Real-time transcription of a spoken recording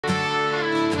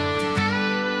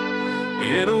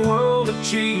In a world of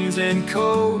genes and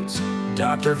codes,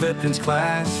 Dr. Vipin's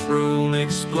classroom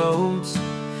explodes,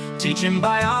 teaching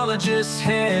biologists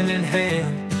hand in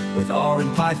hand. With R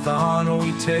and Python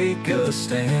we take a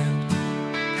stand.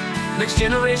 Next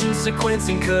generation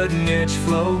sequencing, cutting edge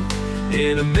flow.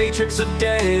 In a matrix of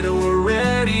data we're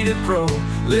ready to grow.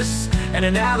 Lists and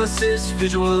analysis,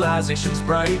 visualizations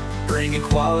bright, bringing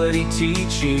quality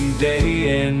teaching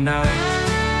day and night.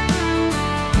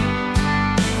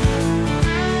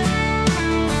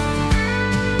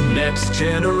 Next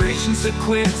generation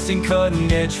sequencing, cutting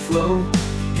edge flow.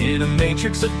 In a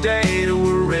matrix of data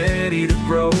we're ready to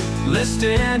grow. List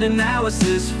and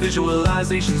analysis,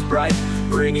 visualizations bright,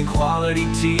 bringing quality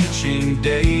teaching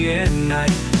day and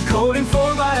night. Coding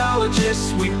for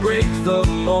biologists, we break the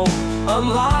mold,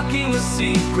 unlocking the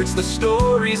secrets, the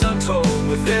stories untold.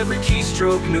 With every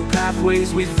keystroke, new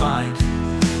pathways we find.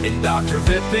 In Dr.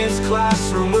 Vipin's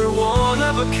classroom, we're one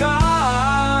of a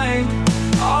kind.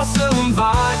 Awesome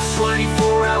vibes,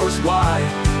 24 hours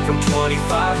wide. From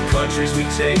 25 countries we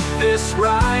take this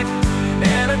ride.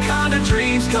 Anaconda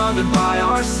dreams come to by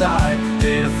our side.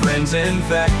 Data friends and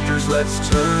vectors, let's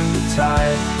turn the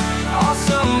tide.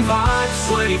 Awesome vibes,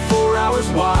 24 hours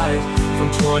wide.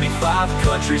 From 25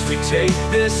 countries we take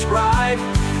this ride.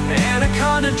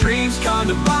 Anaconda dreams come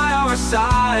to by our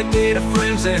side. Data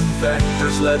friends and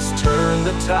vectors, let's turn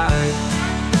the tide.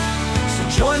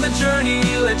 Join the journey,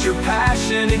 let your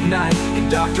passion ignite. In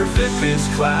Dr. Vipin's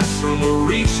classroom we'll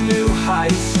reach new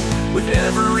heights. With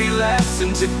every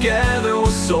lesson together we'll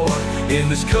soar. In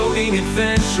this coding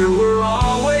adventure we're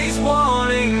always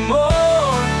wanting more.